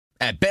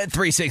At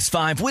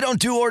Bet365, we don't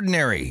do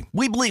ordinary.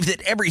 We believe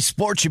that every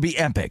sport should be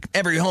epic.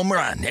 Every home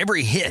run,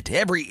 every hit,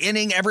 every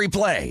inning, every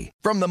play.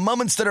 From the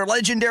moments that are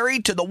legendary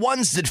to the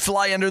ones that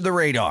fly under the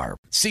radar.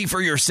 See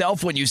for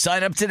yourself when you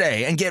sign up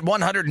today and get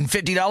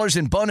 $150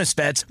 in bonus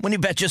bets when you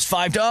bet just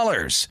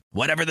 $5.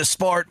 Whatever the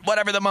sport,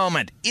 whatever the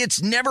moment,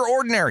 it's never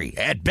ordinary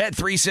at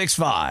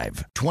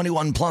Bet365.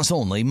 21 plus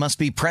only. Must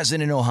be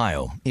present in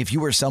Ohio. If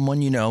you or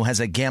someone you know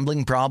has a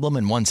gambling problem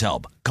and wants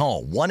help,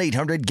 call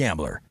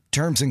 1-800-GAMBLER.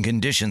 Terms and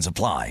conditions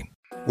apply.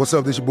 What's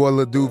up, this your boy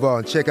Lil Duval,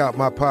 and check out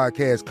my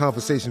podcast,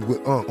 Conversations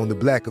with Unc, on the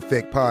Black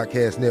Effect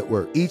Podcast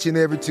Network. Each and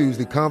every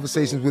Tuesday,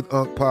 Conversations with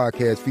Unc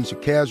podcast feature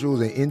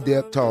casual and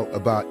in-depth talk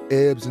about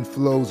ebbs and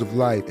flows of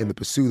life and the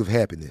pursuit of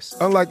happiness.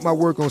 Unlike my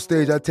work on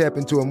stage, I tap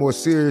into a more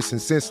serious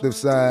and sensitive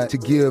side to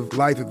give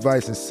life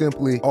advice and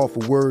simply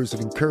offer words of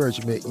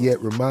encouragement, yet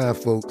remind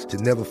folks to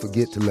never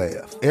forget to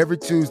laugh. Every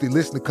Tuesday,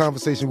 listen to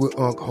Conversations with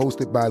Unc,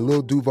 hosted by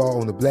Lil Duval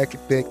on the Black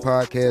Effect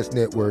Podcast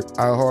Network,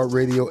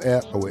 iHeartRadio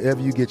app, or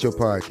wherever you get your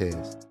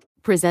podcasts.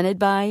 Presented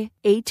by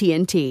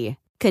AT&T.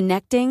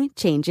 Connecting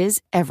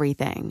changes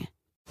everything.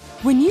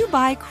 When you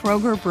buy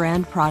Kroger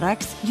brand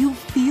products, you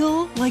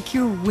feel like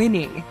you're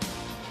winning.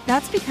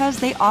 That's because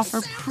they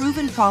offer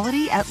proven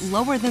quality at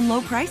lower than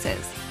low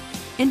prices.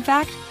 In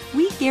fact,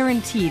 we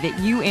guarantee that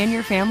you and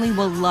your family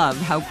will love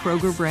how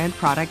Kroger brand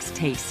products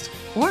taste,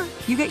 or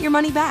you get your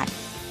money back.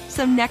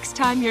 So next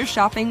time you're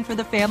shopping for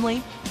the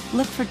family,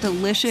 look for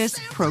delicious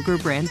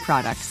Kroger brand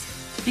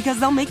products, because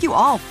they'll make you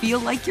all feel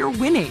like you're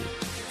winning.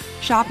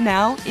 Shop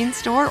now,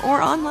 in-store,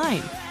 or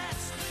online.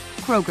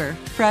 Kroger,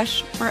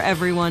 fresh for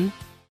everyone.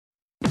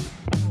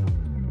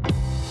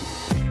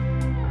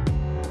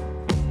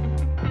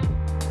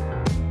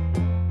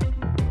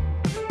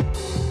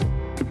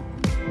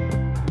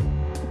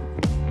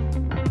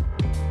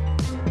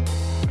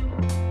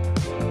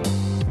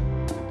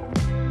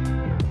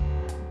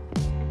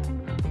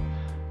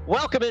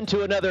 Welcome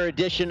into another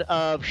edition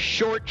of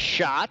Short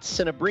Shots,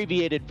 an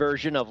abbreviated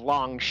version of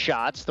Long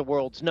Shots, the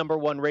world's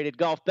 #1 rated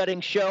golf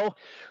betting show,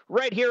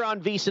 right here on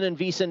VSiN and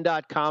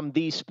VSiN.com,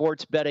 the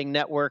sports betting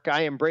network.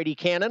 I am Brady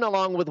Cannon,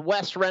 along with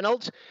Wes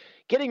Reynolds,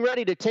 getting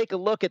ready to take a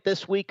look at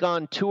this week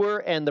on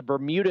tour and the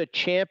Bermuda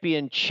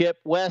Championship.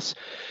 Wes,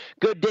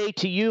 good day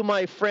to you,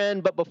 my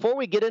friend. But before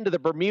we get into the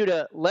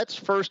Bermuda, let's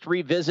first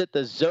revisit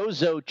the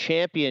Zozo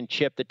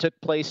Championship that took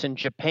place in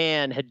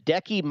Japan.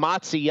 Hideki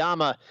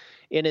Matsuyama,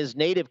 in his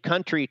native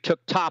country,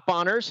 took top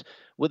honors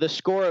with a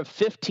score of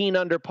 15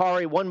 under par.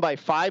 He won by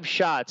 5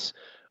 shots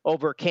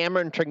over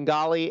Cameron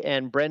Tringali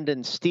and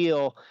Brendan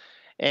Steele.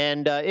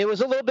 And it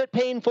was a little bit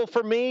painful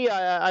for me.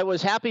 I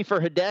was happy for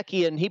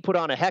Hideki, and he put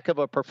on a heck of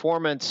a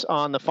performance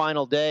on the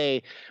final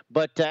day.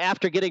 But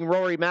after getting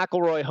Rory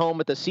McIlroy home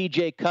at the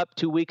CJ Cup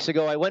 2 weeks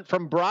ago, I went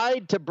from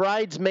bride to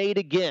bridesmaid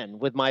again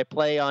with my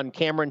play on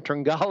Cameron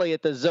Tringali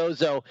at the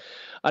Zozo.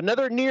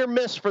 Another near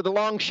miss for the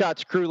Long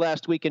Shots crew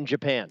last week in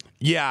Japan.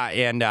 Yeah,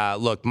 and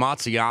look,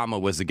 Matsuyama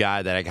was the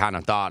guy that I kind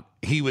of thought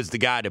he was the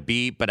guy to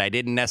beat, but I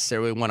didn't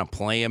necessarily want to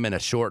play him in a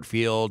short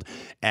field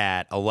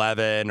at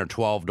 11 or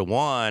 12 to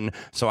 1,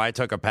 so I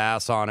took a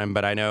pass on him.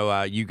 But I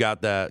know you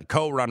got the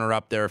co-runner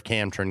up there of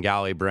Cam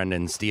Tringali.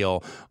 Brendan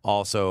Steele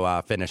also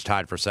finished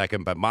tied for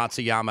second, but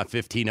Matsuyama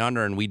 15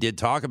 under, and we did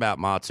talk about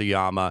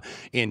Matsuyama.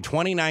 In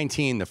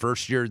 2019, the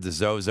first year the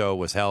Zozo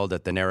was held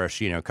at the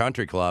Narashino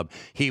Country Club,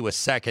 he was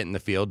second in the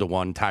field to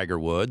one Tiger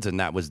Woods, and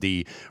that was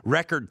the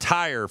record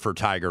tire for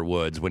Tiger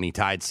Woods when he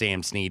tied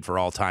Sam Snead for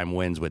all-time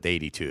wins with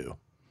 82.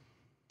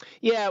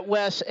 Yeah,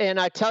 Wes, and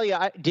I tell you,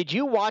 did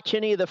you watch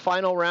any of the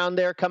final round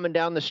there coming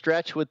down the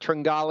stretch with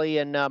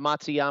Tringali and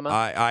Matsuyama?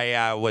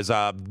 I was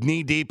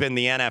knee-deep in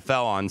the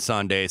NFL on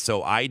Sunday,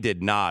 so I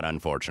did not,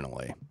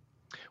 unfortunately.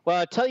 Well,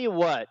 I'll tell you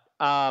what,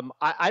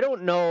 I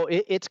don't know.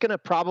 It's going to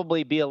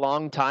probably be a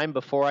long time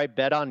before I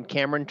bet on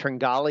Cameron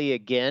Tringali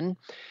again.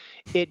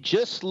 It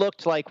just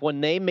looked like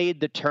when they made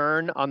the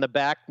turn on the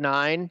back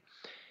nine,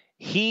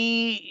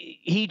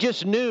 he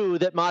just knew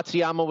that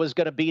Matsuyama was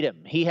going to beat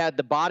him. He had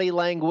the body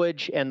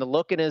language and the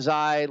look in his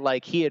eye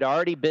like he had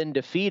already been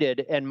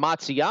defeated. And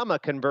Matsuyama,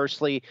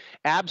 conversely,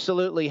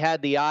 absolutely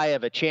had the eye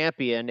of a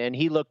champion, and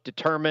he looked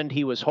determined.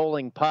 He was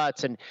holding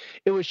putts, and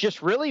it was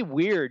just really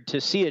weird to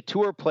see a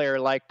tour player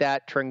like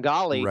that,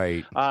 Tringali,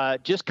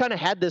 right. Just kind of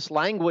had this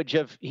language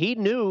of he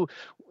knew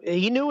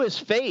his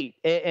fate,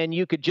 and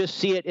you could just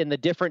see it in the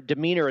different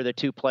demeanor of the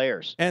two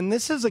players. And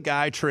this is a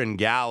guy,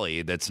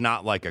 Tringali, that's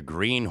not like a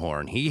greenhorn.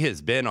 He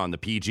has been on the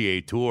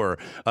PGA Tour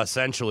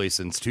essentially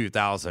since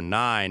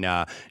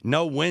 2009.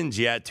 No wins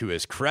yet to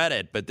his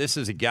credit, but this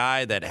is a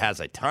guy that has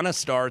a ton of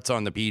starts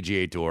on the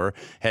PGA Tour,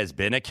 has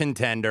been a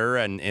contender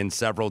in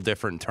several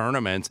different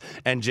tournaments,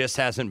 and just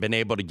hasn't been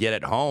able to get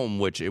it home,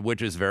 which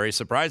is very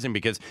surprising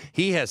because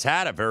he has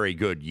had a very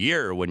good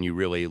year when you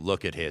really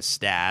look at his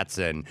stats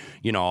and,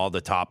 you know, all the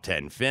top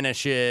 10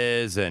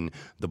 finishes and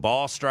the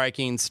ball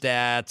striking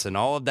stats and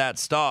all of that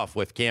stuff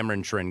with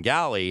Cameron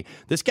Tringali.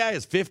 This guy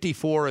is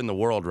 54 in the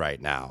world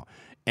right now.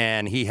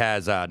 And he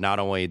has not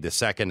only the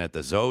second at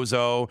the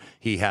Zozo,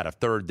 he had a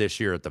third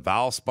this year at the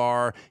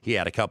Valspar. He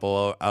had a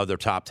couple of other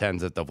top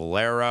 10s at the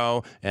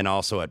Valero and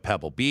also at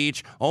Pebble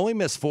Beach. Only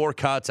missed 4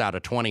 cuts out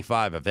of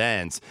 25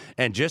 events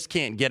and just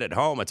can't get it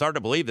home. It's hard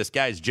to believe this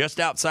guy's just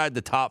outside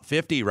the top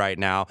 50 right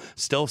now,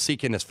 still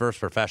seeking his first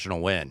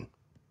professional win.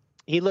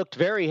 He looked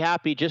very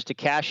happy just to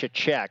cash a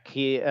check.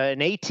 An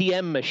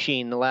ATM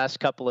machine the last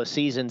couple of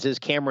seasons is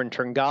Cameron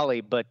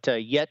Tringali, but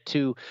yet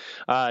to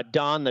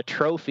don the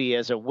trophy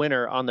as a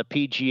winner on the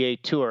PGA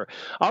Tour.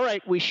 All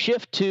right, we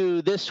shift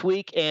to this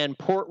week and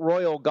Port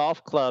Royal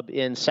Golf Club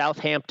in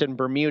Southampton,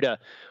 Bermuda.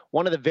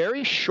 One of the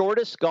very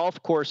shortest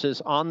golf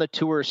courses on the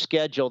tour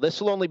schedule.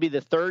 This will only be the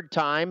third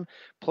time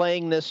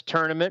playing this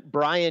tournament.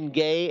 Brian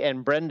Gay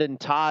and Brendan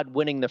Todd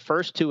winning the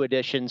first 2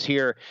 editions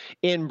here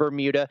in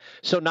Bermuda.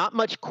 So not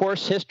much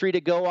course history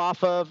to go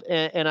off of.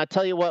 And I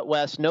tell you what,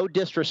 Wes, no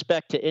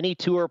disrespect to any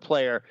tour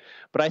player,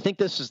 but I think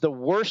this is the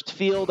worst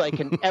field I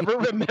can ever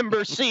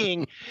remember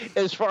seeing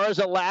as far as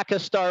a lack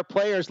of star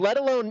players, let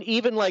alone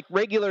even like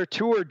regular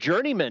tour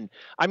journeymen.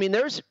 I mean,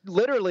 there's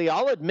literally,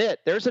 I'll admit,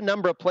 there's a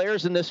number of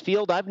players in this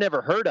field I've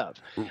never heard of.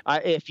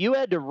 If you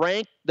had to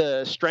rank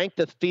the strength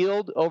of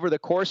field over the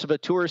course of a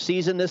tour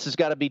season, this has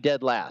got to be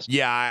dead last.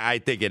 Yeah, I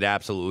think it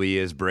absolutely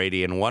is,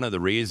 Brady. And one of the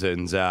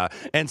reasons,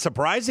 and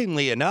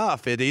surprisingly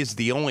enough, it is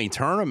the only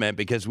tournament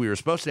because we were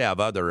supposed to have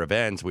other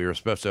events. We were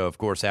supposed to, of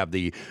course, have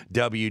the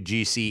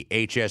WGC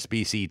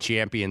HSBC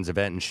Champions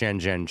event in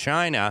Shenzhen,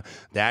 China.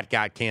 That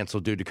got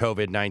canceled due to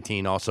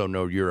COVID-19. Also,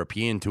 no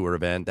European Tour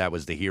event. That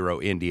was the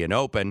Hero Indian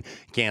Open,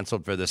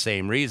 canceled for the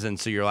same reason.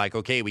 So you're like,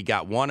 okay, we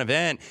got one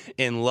event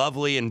in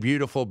lovely and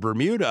beautiful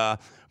Bermuda,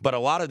 but a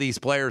lot of these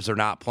players are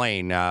not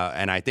playing,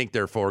 and I think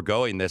they're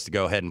foregoing this to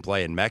go ahead and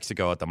play in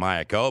Mexico at the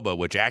Mayakoba,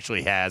 which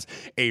actually has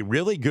a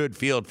really good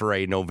field for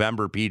a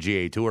November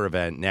PGA Tour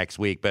event next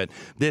week. But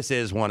this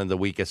is one of the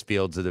weakest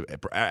fields of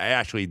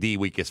the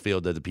weakest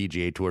field of the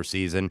PGA Tour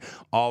season.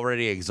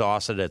 Already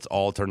exhausted its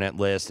alternate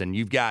list, and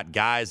you've got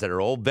guys that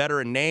are old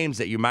veteran names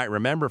that you might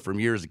remember from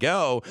years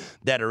ago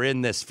that are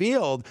in this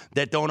field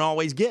that don't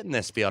always get in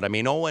this field. I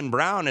mean, Owen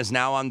Brown is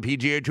now on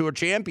PGA Tour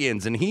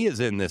Champions, and he is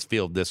in this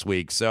field this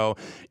week. So.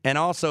 And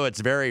also,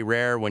 it's very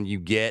rare when you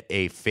get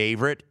a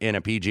favorite in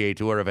a PGA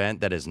Tour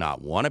event that has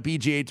not won a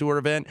PGA Tour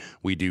event.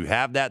 We do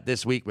have that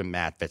this week with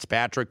Matt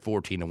Fitzpatrick,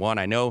 14-1.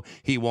 I know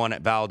he won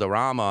at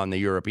Valderrama on the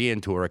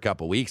European Tour a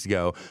couple weeks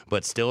ago,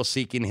 but still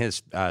seeking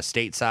his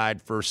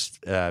stateside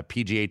first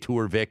PGA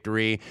Tour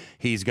victory.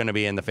 He's going to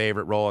be in the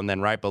favorite role. And then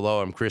right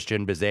below him,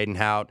 Christian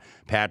Bezuidenhout,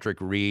 Patrick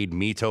Reed,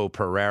 Mito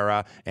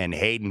Pereira, and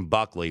Hayden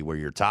Buckley were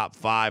your top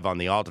 5 on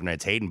the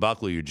alternates. Hayden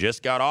Buckley, who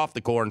just got off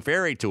the Korn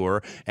Ferry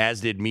Tour,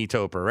 as did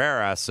Mito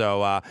Pereira.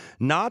 So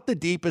not the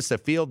deepest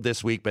of field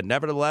this week, but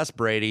nevertheless,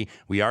 Brady,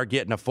 we are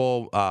getting a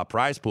full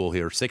prize pool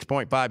here,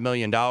 $6.5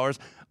 million.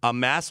 A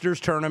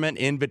Masters tournament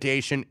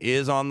invitation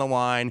is on the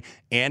line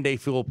and a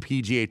full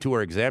PGA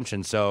Tour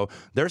exemption. So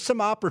there's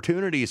some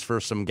opportunities for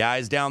some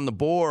guys down the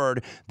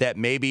board that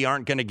maybe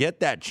aren't going to get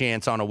that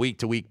chance on a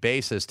week-to-week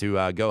basis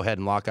to go ahead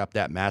and lock up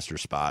that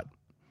Masters spot.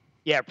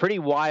 Yeah, pretty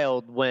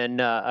wild when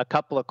a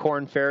couple of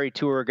Korn Ferry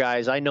Tour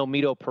guys, I know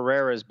Mito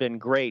Pereira has been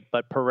great,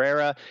 but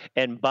Pereira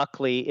and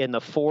Buckley in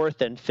the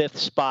 4th and 5th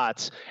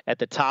spots at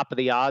the top of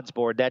the odds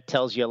board, that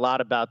tells you a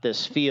lot about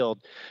this field.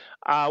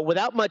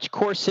 Without much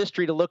course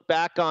history to look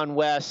back on,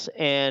 Wes,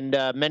 and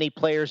many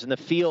players in the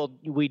field,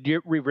 we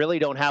really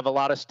don't have a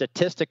lot of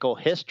statistical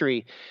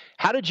history.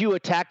 How did you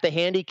attack the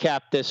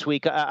handicap this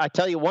week? I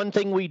tell you one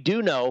thing we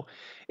do know.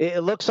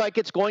 It looks like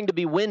it's going to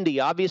be windy.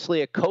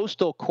 Obviously, a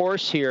coastal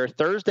course here.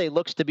 Thursday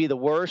looks to be the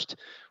worst,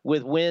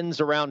 with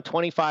winds around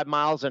 25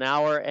 miles an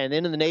hour and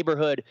in the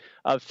neighborhood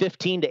of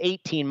 15 to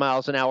 18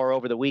 miles an hour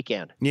over the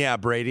weekend. Yeah,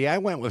 Brady, I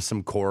went with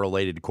some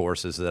correlated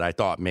courses that I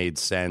thought made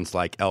sense,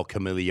 like El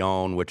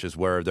Camaleon, which is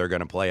where they're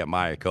going to play at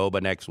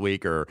Mayakoba next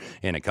week, or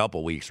in a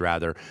couple weeks,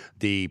 rather.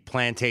 The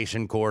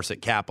Plantation course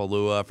at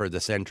Kapalua for the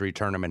Century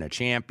Tournament of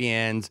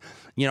Champions.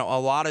 You know, a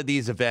lot of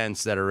these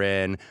events that are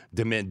in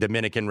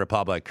Dominican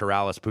Republic,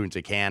 Corrales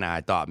Punta Cana,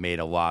 I thought made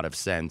a lot of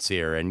sense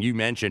here. And you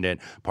mentioned it,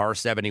 par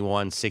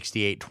 71,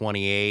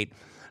 68-28.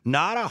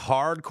 Not a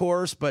hard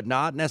course, but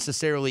not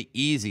necessarily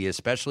easy,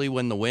 especially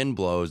when the wind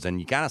blows. And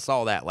you kind of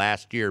saw that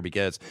last year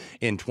because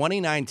in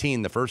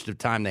 2019, the first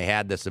time they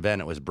had this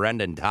event, it was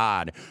Brendan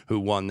Todd who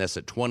won this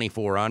at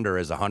 24 under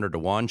as a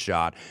 100-1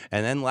 shot.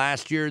 And then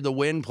last year, the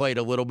wind played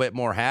a little bit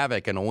more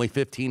havoc, and only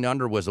 15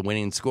 under was a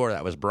winning score.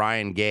 That was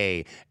Brian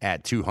Gay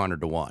at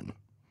 200-1.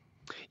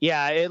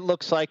 Yeah, it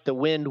looks like the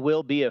wind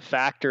will be a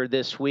factor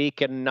this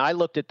week. And I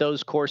looked at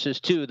those courses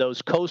too.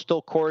 Those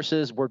coastal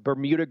courses were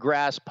Bermuda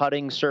grass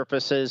putting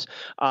surfaces.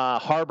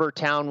 Harbor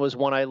Town was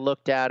one I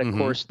looked at, of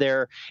course,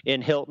 there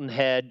in Hilton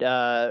Head,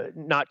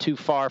 not too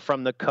far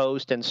from the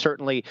coast, and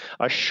certainly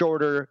a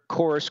shorter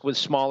course with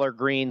smaller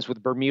greens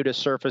with Bermuda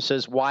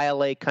surfaces.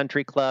 YLA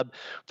Country Club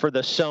for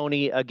the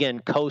Sony, again,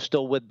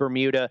 coastal with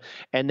Bermuda.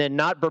 And then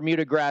not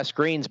Bermuda grass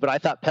greens, but I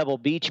thought Pebble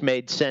Beach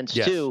made sense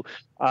too.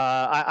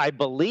 I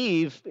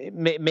believe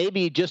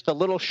maybe just a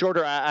little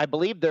shorter. I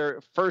believe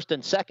they're first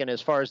and second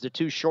as far as the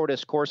two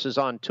shortest courses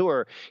on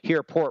tour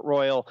here, Port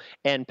Royal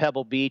and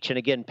Pebble Beach. And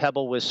again,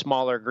 Pebble with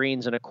smaller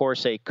greens and, of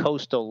course, a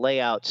coastal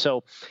layout.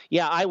 So,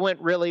 yeah, I went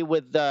really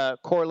with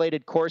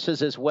correlated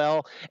courses as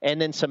well,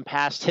 and then some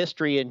past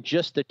history in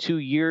just the 2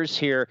 years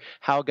here,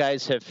 how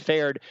guys have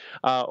fared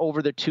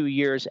over the 2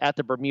 years at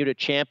the Bermuda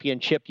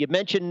Championship. You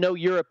mentioned no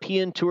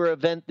European Tour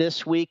event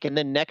this week, and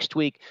then next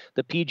week,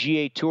 the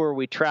PGA Tour,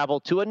 we travel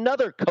to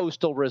another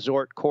coastal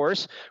resort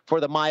course for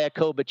the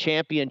Mayakoba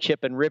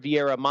Championship in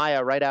Riviera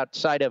Maya right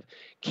outside of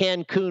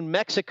Cancun,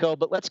 Mexico.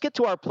 But let's get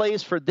to our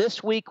plays for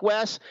this week,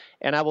 Wes,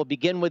 and I will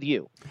begin with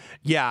you.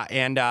 Yeah,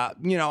 and,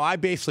 I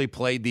basically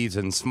played these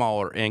in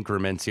smaller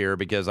increments here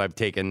because I've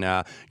taken,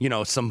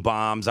 some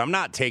bombs. I'm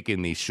not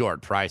taking these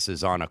short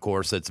prices on a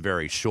course that's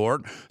very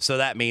short, so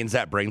that means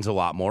that brings a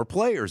lot more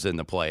players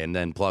into play, and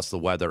then plus the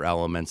weather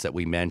elements that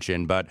we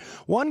mentioned. But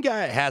one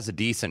guy that has a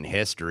decent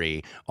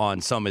history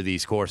on some of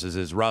these courses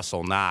is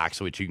Russell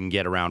Knox, which you can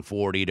get around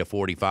 40 to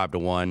 45 to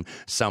 1,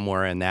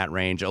 somewhere in that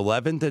range.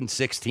 11th and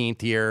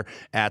 16th here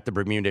at the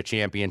Bermuda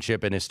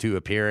Championship in his 2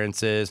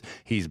 appearances.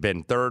 He's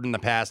been third in the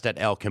past at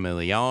El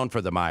Camaleon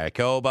for the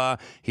Mayakoba.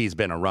 He's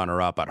been a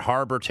runner-up at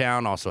Harbor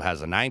Town, also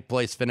has a 9th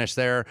place finish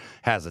there,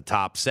 has a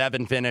top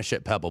 7 finish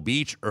at Pebble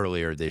Beach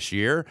earlier this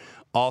year.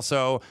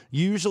 Also,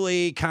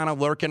 usually kind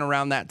of lurking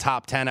around that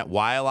top 10 at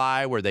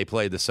Waialae, where they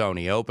played the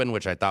Sony Open,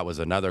 which I thought was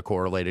another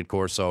correlated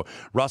course. So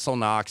Russell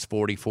Knox,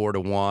 44 to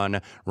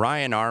 1.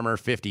 Ryan Armour,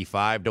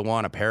 55 to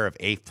 1. A pair of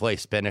 8th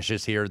place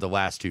finishes here the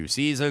last 2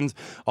 seasons.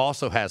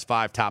 Also has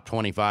 5 top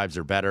 25s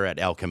or better at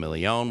El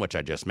Camaleon, which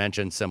I just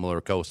mentioned, similar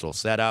coastal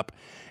setup.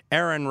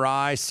 Aaron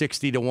Rai,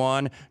 60 to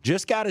 1,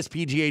 just got his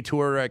PGA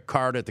Tour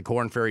card at the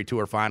Korn Ferry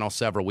Tour final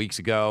several weeks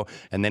ago,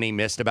 and then he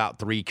missed about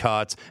 3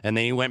 cuts, and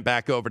then he went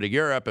back over to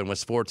Europe and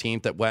was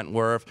 14th at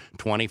Wentworth,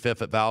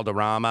 25th at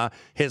Valderrama.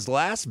 His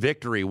last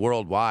victory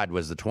worldwide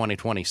was the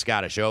 2020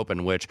 Scottish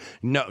Open, which,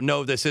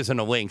 no, this isn't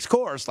a links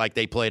course like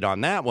they played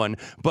on that one,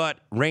 but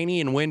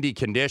rainy and windy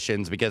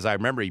conditions, because I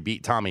remember he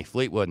beat Tommy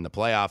Fleetwood in the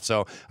playoffs,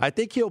 so I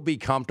think he'll be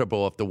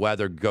comfortable if the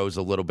weather goes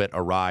a little bit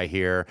awry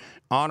here.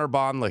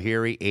 Anirban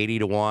Lahiri, 80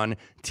 to 1.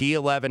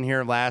 T11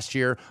 here last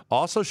year.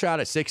 Also shot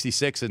at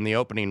 66 in the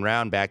opening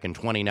round back in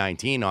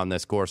 2019 on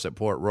this course at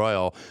Port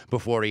Royal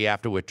before he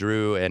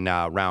withdrew in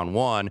round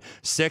 1.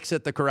 6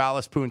 at the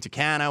Corrales Punta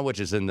Cana, which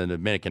is in the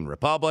Dominican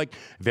Republic.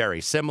 Very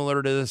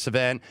similar to this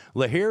event.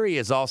 Lahiri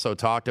has also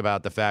talked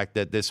about the fact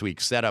that this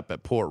week's setup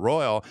at Port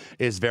Royal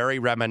is very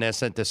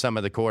reminiscent to some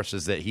of the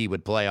courses that he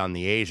would play on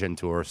the Asian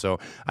Tour. So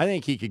I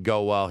think he could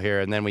go well here.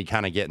 And then we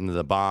kind of get into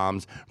the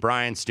bombs.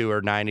 Brian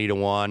Stewart, 90 to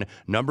 1.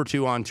 Number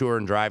 2 on tour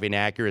in driving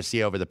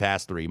accuracy over the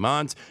past 3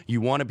 months.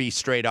 You want to be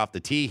straight off the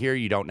tee here.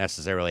 You don't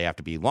necessarily have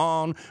to be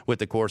long with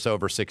the course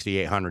over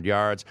 6,800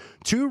 yards.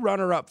 2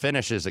 runner-up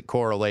finishes at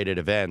correlated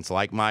events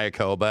like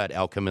Mayakoba at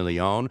El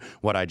Camaleon,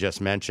 what I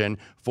just mentioned.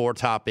 4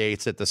 top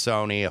 8s at the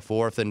Sony, a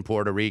 4th in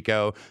Puerto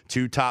Rico,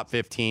 2 top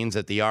 15s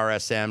at the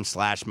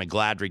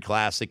RSM/McGladrey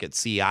Classic at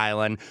Sea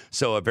Island.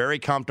 So a very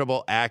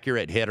comfortable,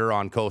 accurate hitter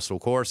on coastal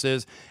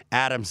courses.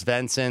 Adam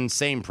Svensson,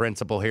 same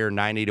principle here,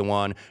 90 to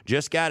 1.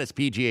 Just got his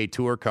PGA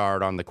Tour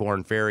card on the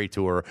Korn Ferry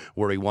Tour,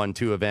 where he won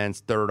 2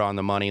 events, 3rd on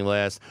the money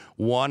list.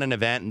 Won an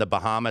event in the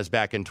Bahamas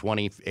back in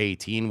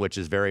 2018, which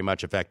is very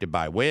much affected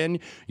by wind.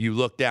 You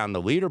look down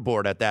the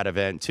leaderboard at that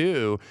event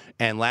too,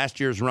 and last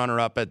year's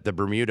runner-up at the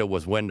Bermuda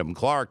was Wyndham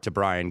Clark to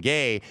Brian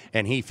Gay,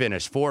 and he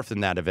finished 4th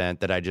in that event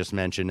that I just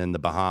mentioned in the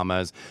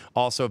Bahamas.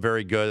 Also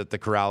very good at the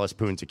Corrales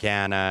Punta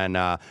Cana and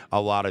a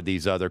lot of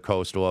these other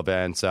coastal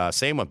events.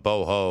 Same with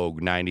Bo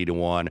Hoag, 90 to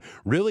 1.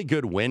 Really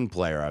good wind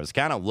player. I was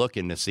kind of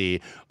looking to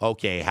see,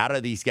 okay, how do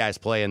these guys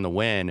play in the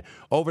wind?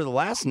 Over the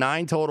last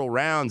 9 total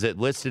rounds, it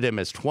listed him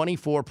as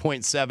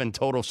 24.7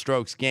 total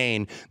strokes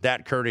gained,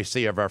 that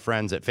courtesy of our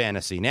friends at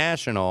Fantasy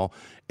National.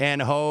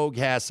 And Hoag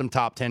has some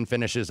top 10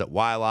 finishes at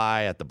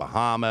Waialae, at the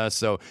Bahamas,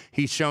 so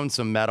he's shown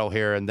some mettle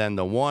here. And then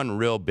the one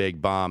real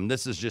big bomb,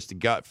 this is just a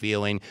gut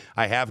feeling.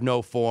 I have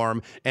no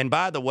form. And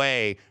by the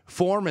way,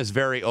 form is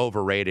very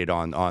overrated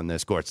on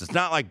this course. It's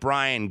not like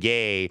Brian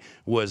Gay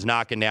was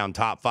knocking down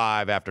top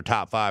 5 after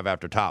top 5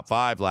 after top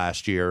 5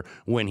 last year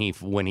when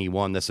he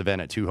won this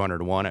event at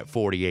 201 at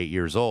 48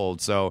 years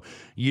old. So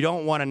you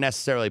don't want to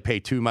necessarily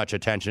pay too much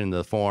attention to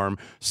the form.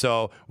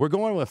 So we're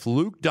going with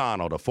Luke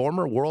Donald, a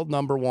former world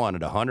number 1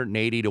 at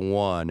 180 to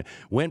 1.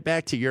 Went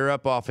back to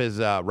Europe off his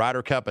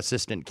Ryder Cup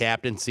assistant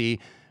captaincy.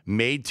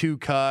 Made 2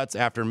 cuts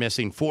after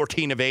missing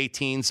 14 of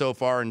 18 so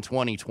far in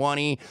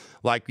 2020.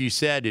 Like you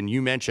said, and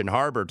you mentioned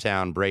Harbor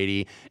Town,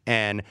 Brady,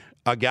 and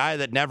a guy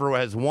that never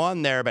has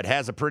won there but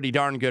has a pretty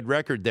darn good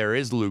record there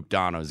is Luke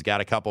Donald. He's got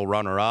a couple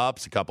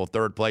runner-ups, a couple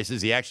third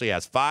places. He actually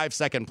has 5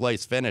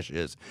 second-place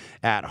finishes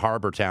at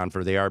Harbor Town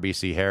for the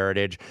RBC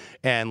Heritage.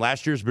 And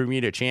last year's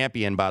Bermuda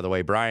champion, by the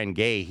way, Brian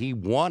Gay, he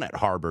won at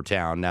Harbor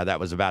Town. Now, that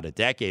was about a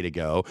decade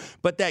ago,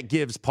 but that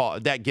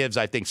gives,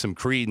 I think, some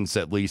credence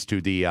at least to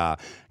the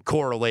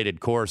correlated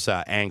course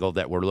angle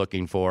that we're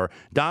looking for.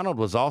 Donald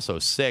was also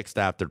 6th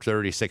after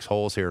 36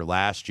 holes here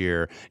last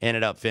year,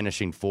 ended up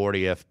finishing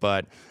 40th,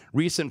 but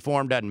recent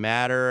form doesn't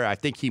matter. I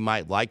think he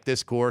might like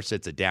this course.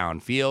 It's a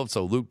downfield,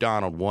 so Luke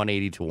Donald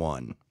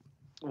 180-1.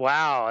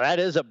 Wow, that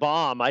is a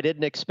bomb. I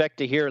didn't expect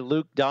to hear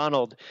Luke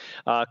Donald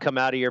come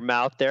out of your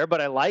mouth there, but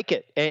I like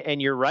it.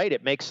 And you're right.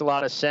 It makes a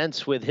lot of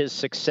sense with his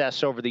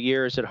success over the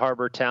years at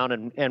Harbour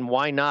Town. And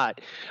why not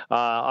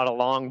on a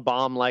long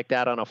bomb like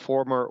that on a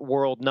former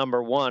world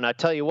number one? I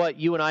tell you what,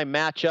 you and I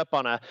match up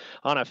on a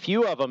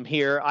few of them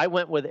here. I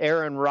went with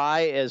Aaron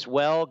Rai as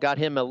well, got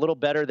him a little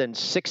better than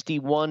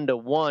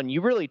 61-1. You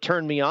really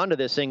turned me on to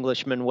this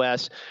Englishman,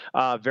 Wes.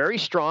 Very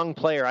strong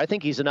player. I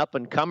think he's an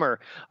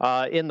up-and-comer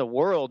in the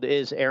world,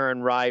 is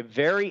Aaron Rai.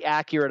 Very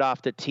accurate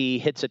off the tee,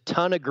 hits a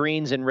ton of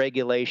greens and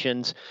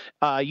regulations.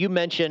 You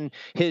mentioned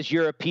his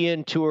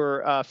European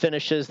Tour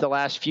finishes the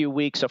last few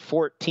weeks, a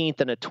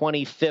 14th and a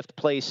 25th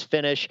place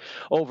finish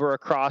over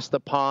across the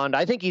pond.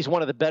 I think he's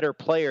one of the better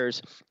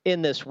players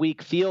in this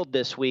week field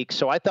this week.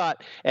 So I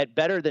thought at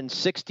better than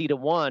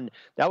 60-1,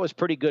 that was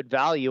pretty good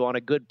value on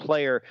a good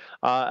player,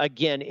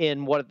 again,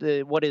 in what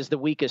is the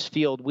weakest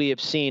field we have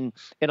seen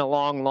in a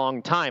long,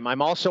 long time.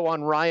 I'm also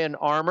on Ryan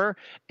Armour,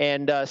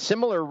 and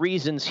similar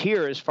reasons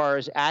here as far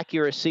as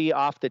accuracy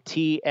off the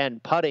tee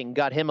and putting,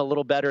 got him a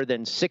little better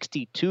than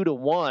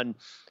 62-1.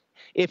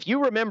 If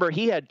you remember,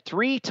 he had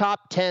 3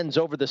 top 10s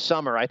over the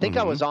summer. I think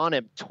I was on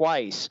him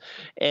twice,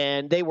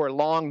 and they were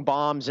long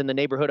bombs in the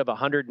neighborhood of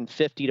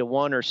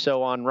 150-1 or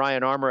so on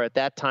Ryan Armour at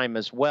that time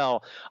as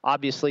well.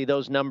 Obviously,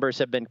 those numbers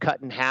have been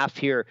cut in half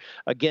here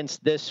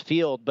against this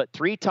field, but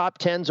 3 top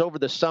 10s over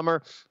the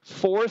summer,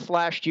 4th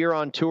last year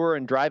on tour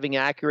in driving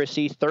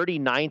accuracy,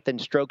 39th in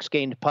strokes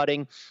gained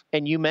putting,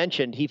 and you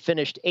mentioned he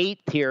finished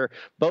 8th here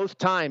both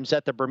times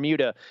at the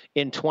Bermuda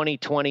in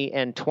 2020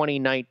 and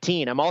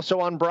 2019. I'm also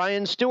on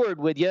Brian Stewart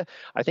with you.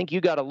 I think you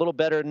got a little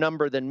better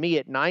number than me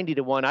at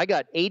 90-1. I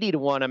got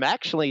 80-1. I'm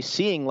actually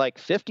seeing like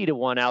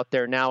 50-1 out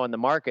there now in the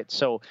market.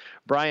 So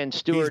Brian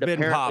Stewart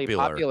apparently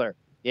popular.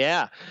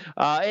 Yeah,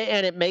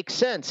 and it makes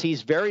sense.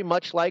 He's very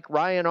much like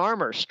Ryan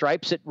Armour,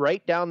 stripes it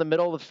right down the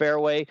middle of the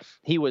fairway.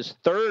 He was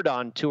 3rd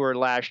on tour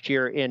last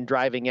year in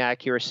driving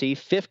accuracy,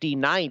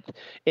 59th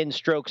in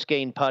strokes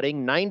gained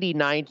putting,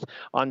 99th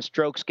on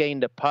strokes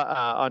gained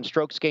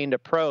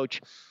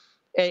approach.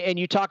 And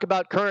you talk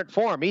about current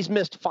form. He's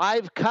missed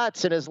 5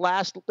 cuts in his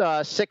last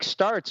 6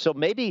 starts, so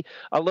maybe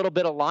a little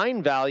bit of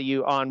line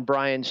value on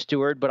Brian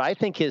Stewart, but I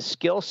think his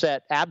skill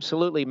set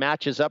absolutely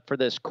matches up for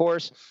this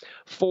course.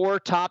 4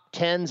 top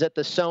 10s at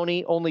the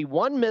Sony, only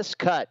 1 missed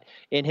cut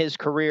in his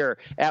career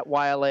at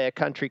Wailea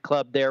Country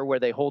Club there where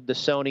they hold the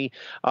Sony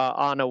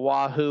on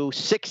Oahu.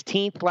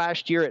 16th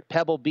last year at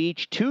Pebble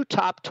Beach, 2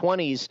 top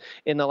 20s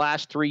in the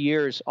last 3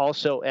 years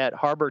also at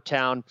Harbour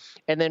Town.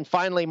 And then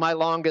finally, my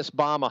longest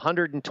bomb,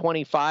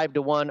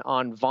 125-1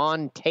 on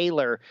Vaughn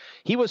Taylor.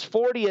 He was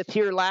 40th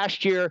here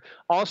last year,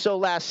 also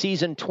last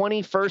season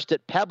 21st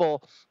at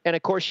Pebble. And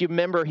of course, you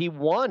remember he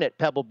won at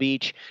Pebble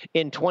Beach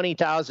in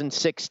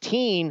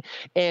 2016,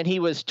 and he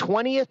was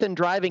 20th in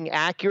driving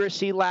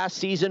accuracy last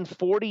season,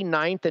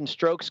 49th in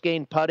strokes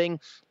gained putting,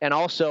 and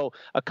also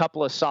a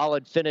couple of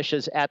solid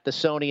finishes at the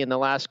Sony in the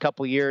last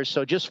couple of years.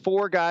 So just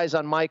 4 guys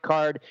on my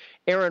card: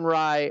 Aaron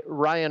Rai,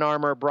 Ryan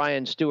Armour,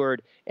 Brian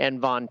Stewart, and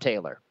Vaughn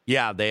Taylor.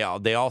 Yeah, they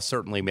all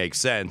certainly make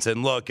sense.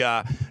 And look,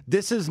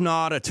 this is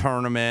not a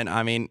tournament.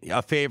 I mean,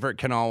 a favorite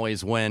can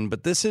always win,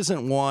 but this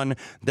isn't one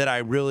that I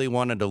really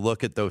wanted to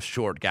look at those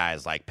short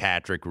guys like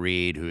Patrick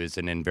Reed, who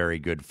isn't in very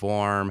good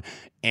form.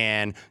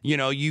 And, you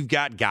know, you've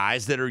got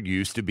guys that are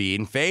used to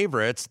being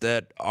favorites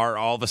that are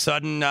all of a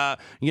sudden,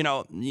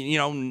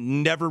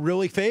 never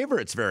really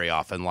favorites very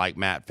often, like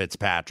Matt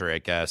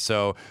Fitzpatrick.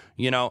 So,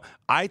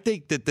 I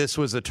think that this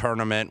was a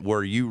tournament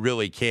where you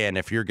really can,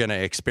 if you're going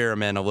to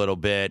experiment a little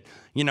bit,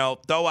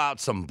 throw out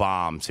some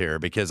bombs here,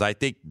 because I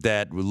think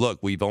that, look,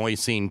 we've only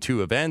seen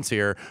 2 events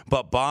here,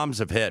 but bombs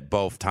have hit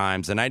both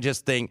times. And I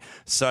just think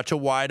such a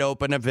wide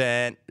open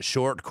event,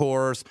 short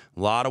course, a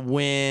lot of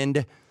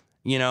wind.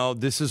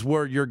 This is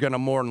where you're going to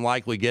more than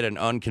likely get an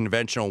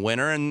unconventional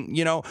winner. And,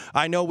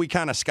 I know we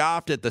kind of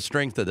scoffed at the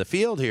strength of the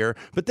field here,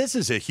 but this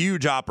is a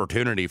huge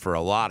opportunity for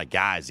a lot of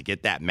guys to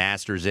get that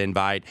Masters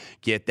invite,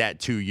 get that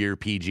 2-year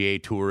PGA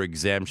Tour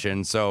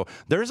exemption. So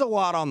there's a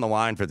lot on the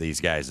line for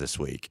these guys this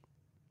week.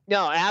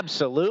 No,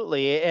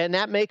 absolutely. And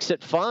that makes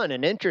it fun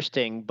and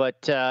interesting.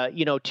 But,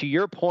 to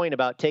your point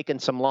about taking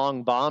some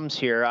long bombs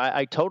here,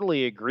 I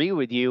totally agree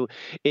with you.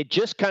 It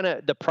just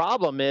the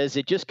problem is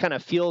it just kind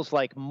of feels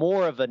like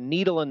more of a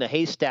needle in the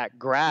haystack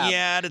grab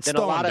than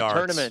a lot of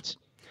tournaments.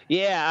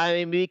 Yeah,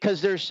 I mean,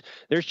 because there's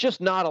just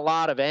not a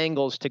lot of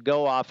angles to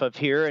go off of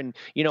here. And,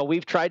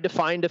 we've tried to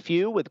find a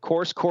few with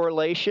course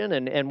correlation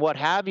and what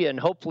have you, and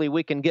hopefully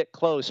we can get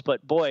close.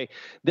 But, boy,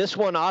 this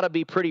one ought to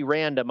be pretty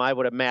random, I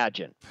would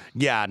imagine.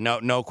 Yeah,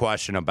 no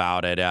question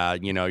about it.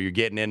 You're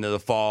getting into the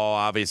fall,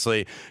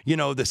 obviously.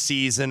 The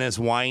season is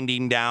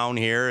winding down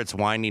here. It's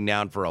winding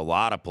down for a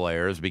lot of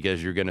players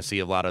because you're going to see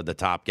a lot of the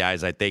top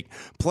guys, I think,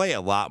 play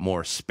a lot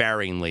more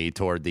sparingly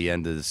toward the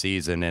end of the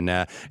season.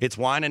 And it's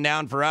winding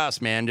down for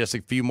us, man. Just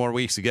a few more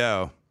weeks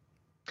ago.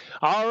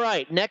 All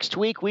right. Next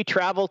week, we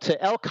travel to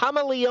El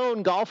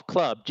Camaleon Golf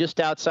Club just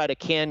outside of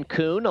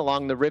Cancun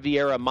along the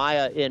Riviera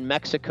Maya in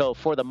Mexico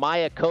for the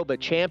Mayakoba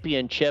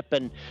Championship.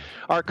 And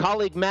our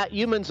colleague Matt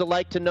Youmans would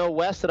like to know,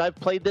 Wes, that I've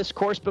played this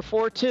course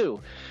before, too.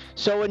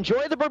 So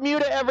enjoy the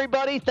Bermuda,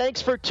 everybody.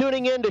 Thanks for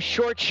tuning in to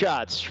Short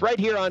Shots right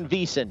here on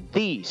VSiN,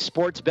 the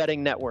Sports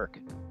Betting Network.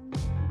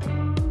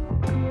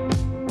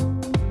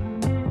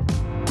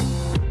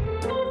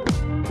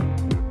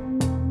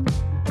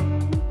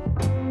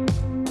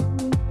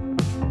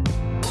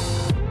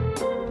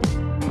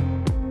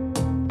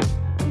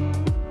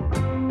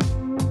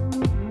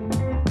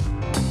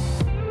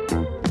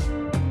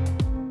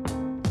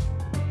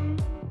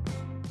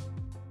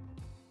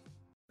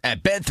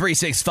 At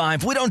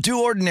Bet365, we don't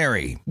do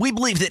ordinary. We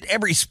believe that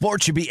every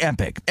sport should be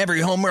epic.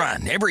 Every home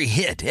run, every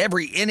hit,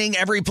 every inning,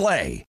 every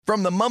play.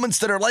 From the moments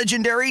that are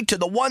legendary to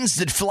the ones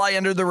that fly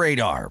under the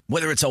radar.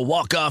 Whether it's a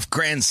walk-off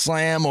grand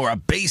slam or a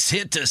base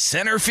hit to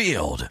center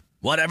field.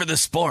 Whatever the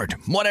sport,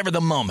 whatever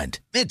the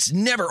moment. It's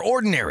never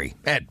ordinary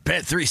at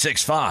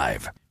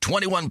Bet365.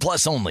 21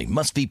 plus only.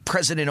 Must be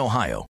present in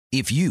Ohio.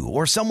 If you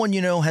or someone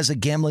you know has a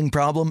gambling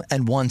problem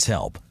and wants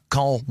help,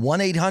 call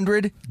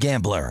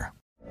 1-800-GAMBLER.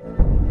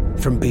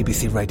 From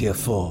BBC Radio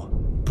 4,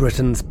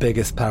 Britain's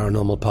biggest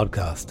paranormal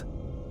podcast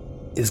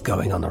is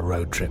going on a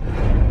road trip.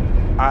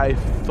 I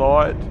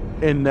thought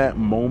in that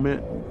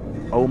moment,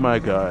 oh my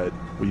God,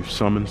 we've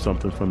summoned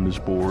something from this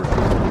board.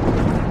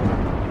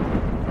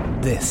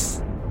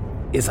 This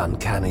is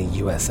Uncanny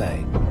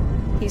USA.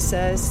 He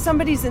says,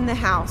 somebody's in the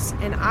house,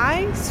 and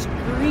I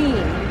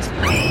screamed.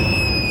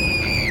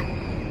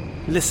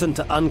 Listen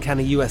to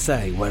Uncanny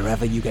USA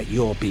wherever you get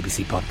your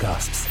BBC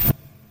podcasts,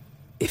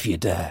 if you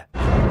dare.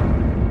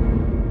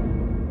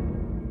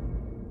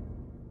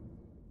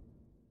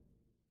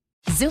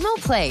 Xumo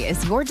Play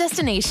is your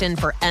destination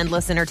for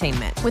endless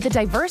entertainment. With a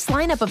diverse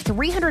lineup of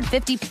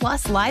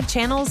 350-plus live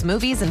channels,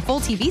 movies, and full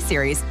TV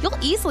series, you'll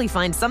easily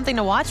find something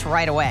to watch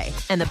right away.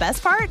 And the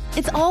best part?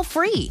 It's all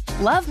free.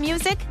 Love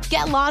music?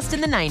 Get lost in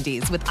the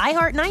 90s with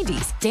iHeart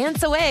 90s,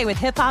 dance away with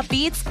hip-hop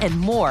beats, and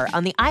more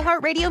on the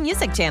iHeartRadio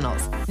music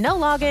channels. No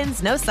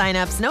logins, no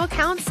signups, no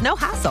accounts, no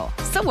hassle.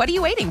 So what are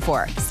you waiting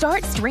for?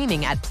 Start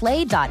streaming at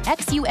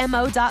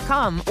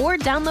play.xumo.com or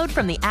download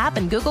from the app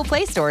and Google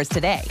Play stores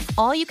today.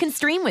 All you can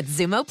stream with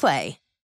Xumo Play.